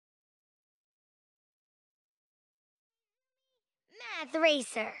Math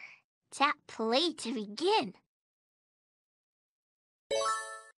Racer. Tap play to begin.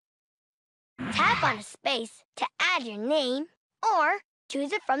 Tap on a space to add your name or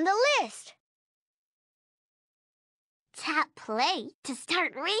choose it from the list. Tap play to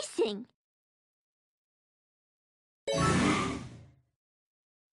start racing.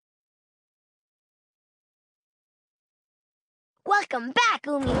 Welcome back,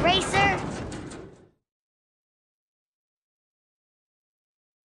 Umi Racer!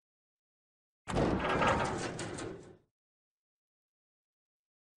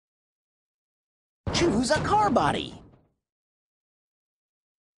 Choose a car body.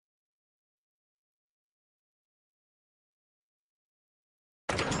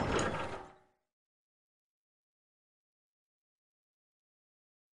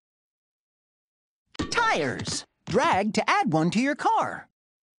 Tires. Drag to add one to your car.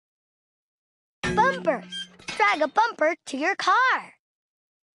 Bumpers. Drag a bumper to your car.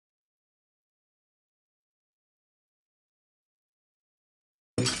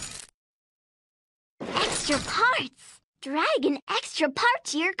 Extra parts. Drag an extra part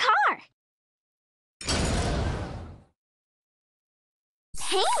to your car.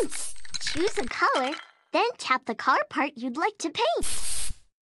 Paint. Choose a color, then tap the car part you'd like to paint.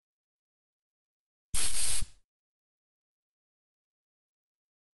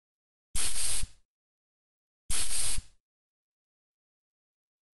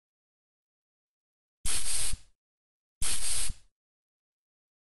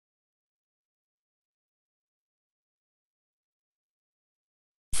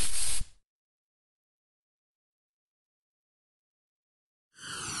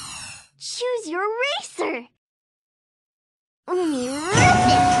 Choose your racer!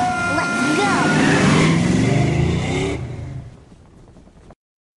 Umiriffic! Let's go!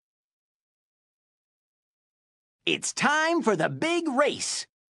 It's time for the big race.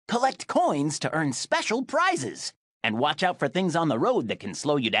 Collect coins to earn special prizes. And watch out for things on the road that can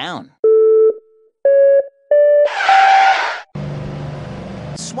slow you down.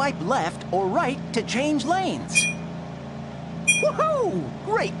 Swipe left or right to change lanes. Woohoo!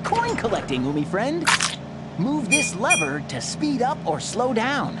 Great coin collecting, Umi friend. Move this lever to speed up or slow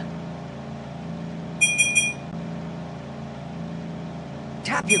down.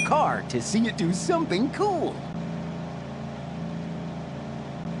 Tap your car to see it do something cool.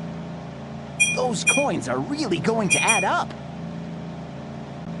 Those coins are really going to add up.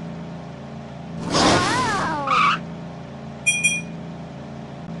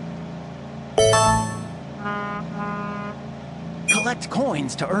 Collect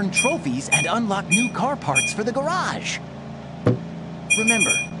coins to earn trophies and unlock new car parts for the garage.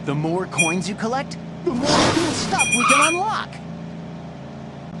 Remember, the more coins you collect, the more cool stuff we can unlock.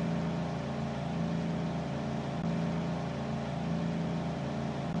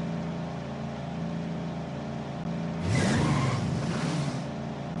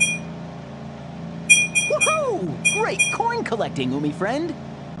 Woohoo! Great coin collecting, Umi friend.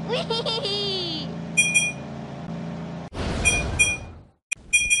 Whee!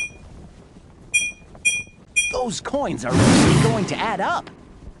 Those coins are really going to add up.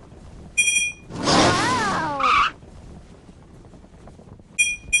 Wow!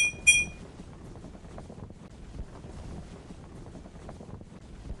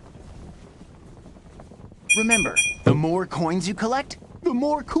 Remember, the more coins you collect, the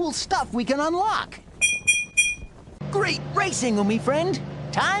more cool stuff we can unlock. Great racing, Umi friend.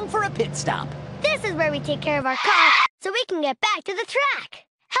 Time for a pit stop. This is where we take care of our car so we can get back to the track.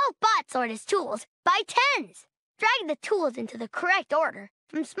 Help Bot sort his tools by tens. Drag the tools into the correct order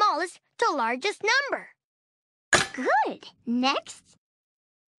from smallest to largest number. Good. Next.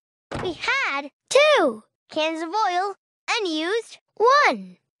 We had 2 cans of oil and used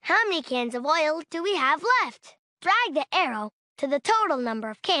 1. How many cans of oil do we have left? Drag the arrow to the total number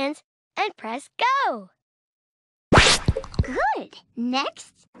of cans and press go. Good.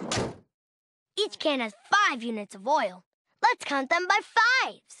 Next. Each can has 5 units of oil. Let's count them by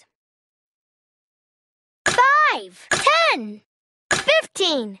 5s. 5, 10,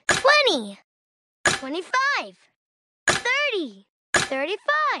 15, 20, 25, 30,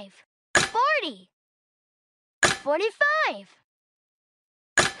 35, 40, 45,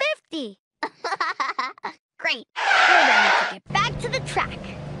 50. Great. We're ready to get back to the track.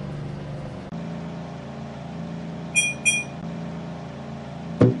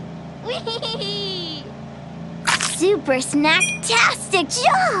 Whee! Super snack-tastic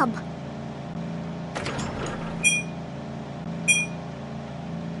job!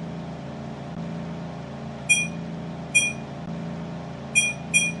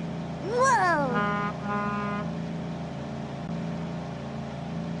 Whoa!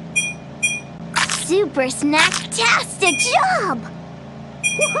 Super snack-tastic job!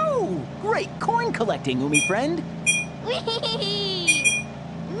 Woohoo! Great coin collecting, Umi friend. Whee!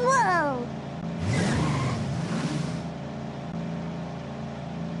 Whoa!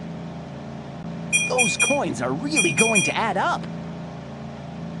 Those coins are really going to add up.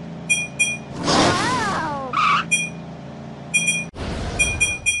 Wow!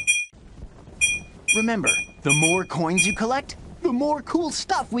 Remember, the more coins you collect, the more cool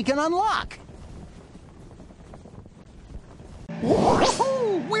stuff we can unlock.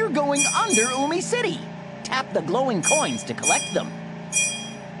 Woohoo! We're going under Umi City. Tap the glowing coins to collect them.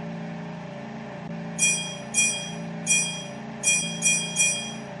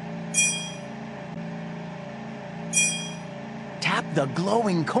 Tap the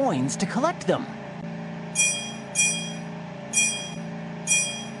glowing coins to collect them.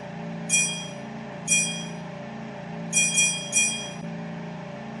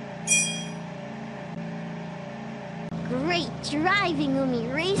 Great driving, Umi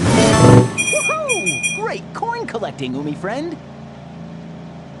Racer! Woohoo! Great coin collecting, Umi friend.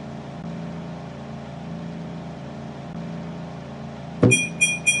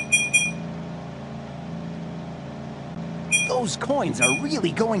 Those coins are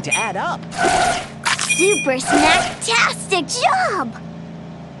really going to add up. Super snack-tastic job!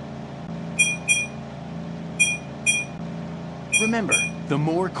 Remember, the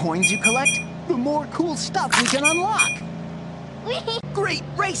more coins you collect, the more cool stuff we can unlock. Great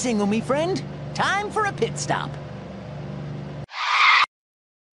racing, Umi friend. Time for a pit stop.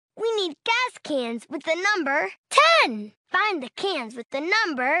 We need gas cans with the number 10. Find the cans with the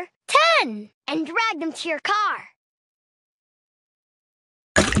number 10 and drag them to your car.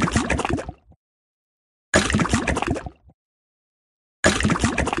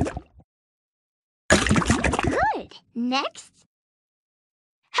 Good. Next.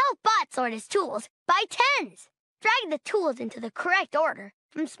 Help Bot sort his tools by tens. Drag the tools into the correct order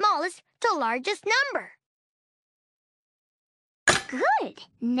from smallest to largest number. Good.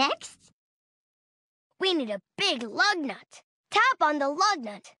 Next. We need a big lug nut. Tap on the lug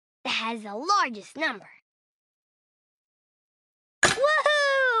nut that has the largest number.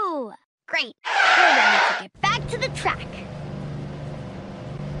 Woohoo! Great. We're ready to get back to the track.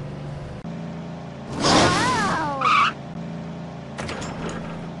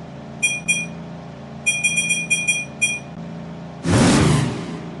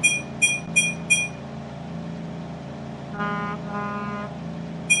 Wow!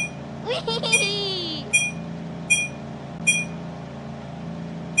 Whee!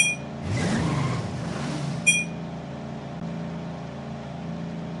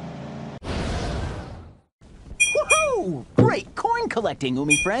 Woohoo! Great coin collecting,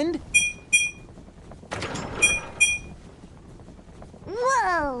 Umi friend.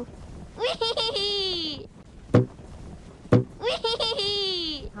 Whoa! Whee!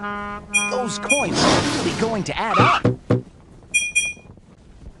 Whee! Those coins are really going to add up.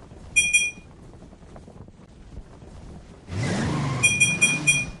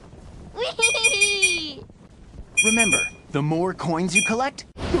 Whee! Remember, the more coins you collect,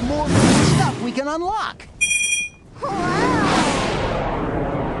 the more cool stuff we can unlock. Wow!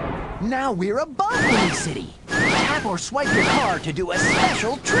 Now we're above Umi City. Tap or swipe your car to do a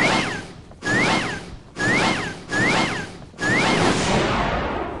special trick.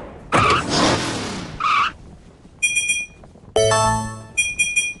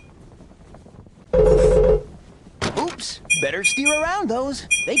 Oops, better steer around those.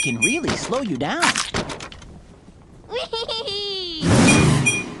 They can really slow you down. Whee!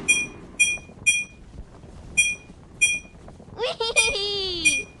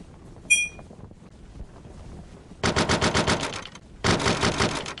 Whee!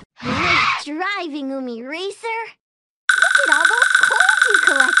 Great driving, Umi Racer! Look at all those coins you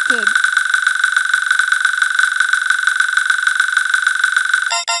collected!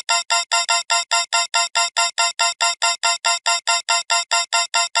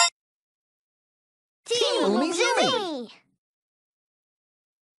 Team Umizoomi!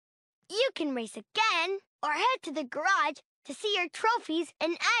 You can race again or head to the garage to see your trophies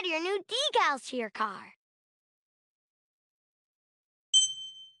and add your new decals to your car.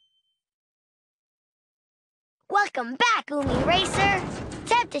 Welcome back, Umi Racer!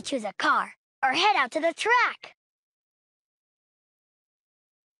 Tap to choose a car or head out to the track.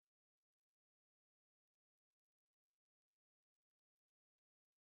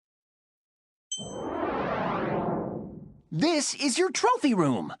 This is your trophy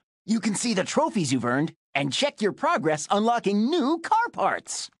room. You can see the trophies you've earned and check your progress unlocking new car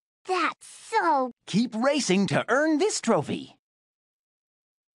parts. That's so... Keep racing to earn this trophy.